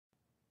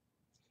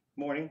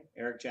Morning,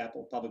 Eric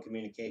Chappel, Public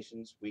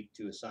Communications, Week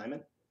 2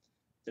 assignment.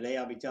 Today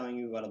I'll be telling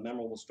you about a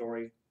memorable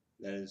story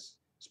that is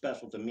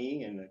special to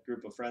me and a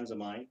group of friends of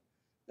mine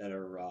that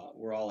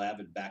we're all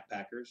avid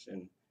backpackers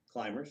and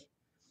climbers.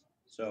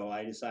 So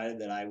I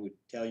decided that I would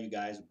tell you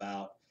guys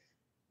about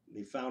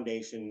the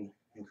foundation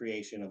and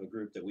creation of a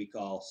group that we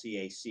call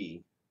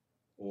CAC,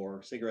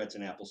 or Cigarettes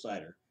and Apple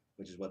Cider,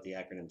 which is what the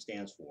acronym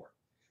stands for.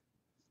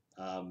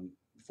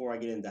 Before I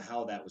get into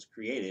how that was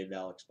created,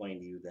 I'll explain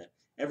to you that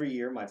every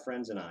year my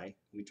friends and I,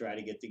 we try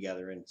to get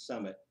together and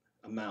summit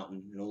a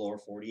mountain in the lower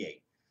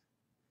 48.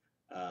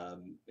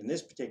 In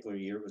this particular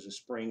year, it was the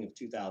spring of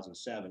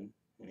 2007,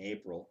 in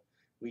April,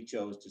 we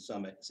chose to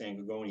summit San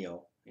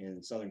Gorgonio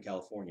in Southern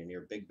California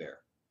near Big Bear.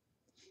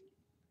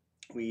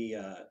 We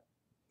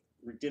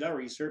did our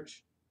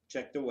research,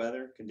 checked the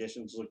weather,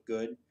 conditions looked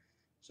good,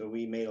 so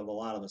we made a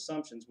lot of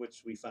assumptions,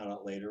 which we found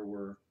out later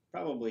were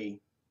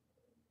probably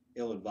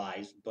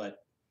ill-advised, but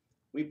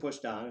we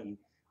pushed on and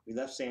we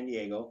left San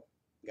Diego,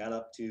 got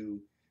up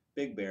to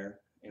Big Bear,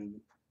 and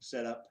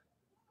set up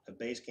a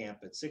base camp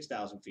at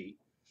 6,000 feet,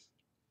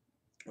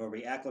 where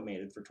we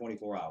acclimated for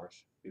 24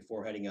 hours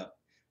before heading up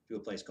to a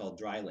place called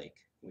Dry Lake,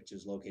 which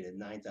is located at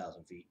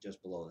 9,000 feet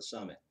just below the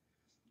summit.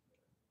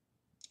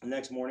 The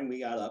next morning we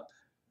got up.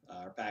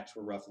 Our packs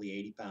were roughly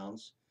 80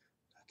 pounds,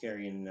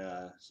 carrying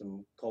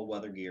some cold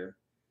weather gear,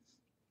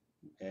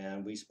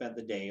 and we spent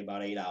the day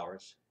about 8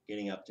 hours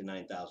getting up to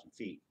 9,000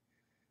 feet.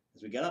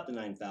 As we got up to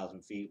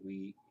 9,000 feet,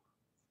 we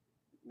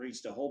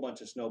reached a whole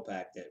bunch of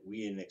snowpack that we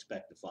didn't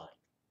expect to find,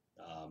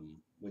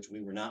 which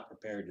we were not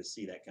prepared to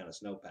see that kind of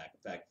snowpack.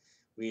 In fact,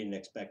 we didn't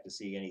expect to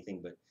see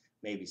anything but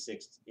maybe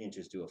 6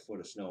 inches to a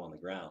foot of snow on the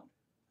ground.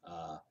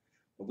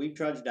 But we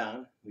trudged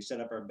on. We set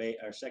up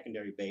our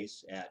secondary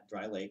base at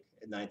Dry Lake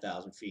at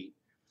 9,000 feet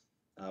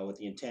with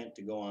the intent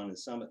to go on and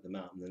summit the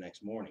mountain the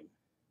next morning.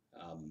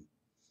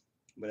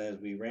 But as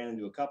we ran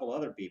into a couple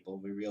other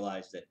people, we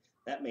realized that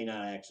that may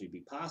not actually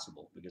be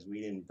possible because we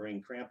didn't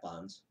bring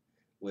crampons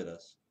with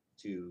us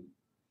to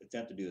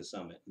attempt to do the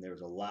summit. And there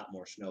was a lot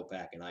more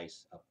snowpack and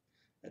ice up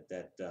at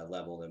that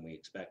level than we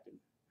expected.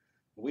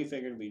 But we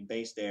figured we'd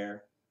base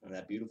there on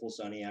that beautiful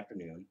sunny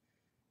afternoon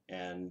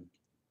and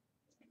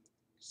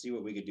see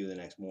what we could do the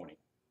next morning.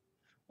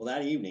 Well,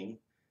 that evening,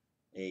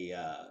 a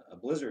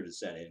blizzard had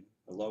set in.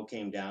 The low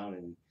came down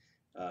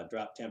and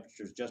dropped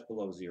temperatures just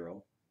below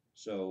zero.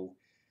 So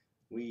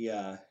we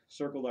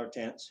circled our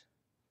tents,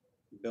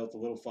 built a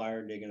little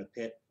fire, digging a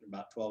pit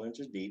about 12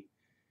 inches deep,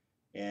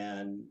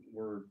 and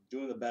we're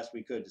doing the best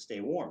we could to stay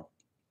warm.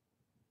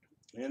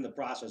 And in the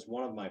process,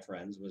 one of my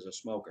friends was a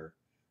smoker.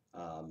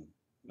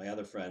 My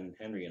other friend,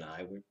 Henry, and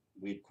I,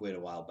 we'd quit a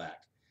while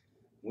back.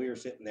 We were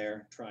sitting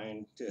there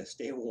trying to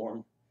stay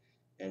warm,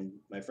 and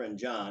my friend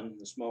John,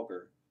 the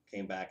smoker,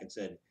 came back and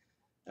said,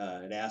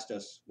 had asked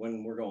us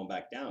when we're going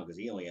back down because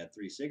he only had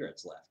 3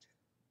 cigarettes left.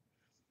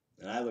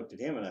 And I looked at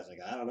him and I was like,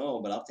 I don't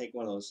know, but I'll take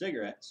one of those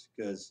cigarettes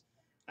because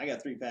I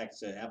got 3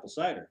 packets of apple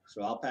cider.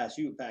 So I'll pass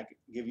you a pack,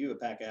 give you a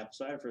pack of apple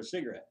cider for a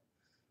cigarette.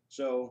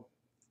 So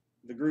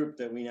the group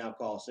that we now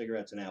call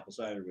Cigarettes and Apple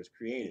Cider was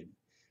created.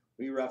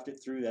 We roughed it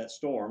through that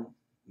storm,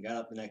 got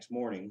up the next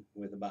morning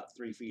with about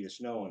 3 feet of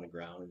snow on the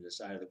ground and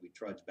decided that we'd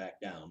trudge back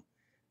down.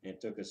 And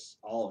it took us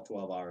all of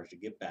 12 hours to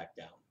get back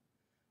down.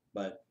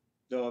 But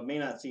though it may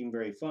not seem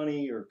very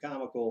funny or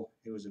comical,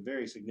 it was a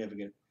very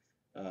significant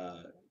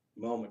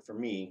moment for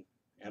me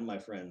and my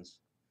friends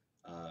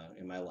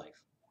in my life.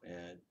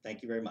 And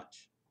thank you very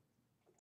much.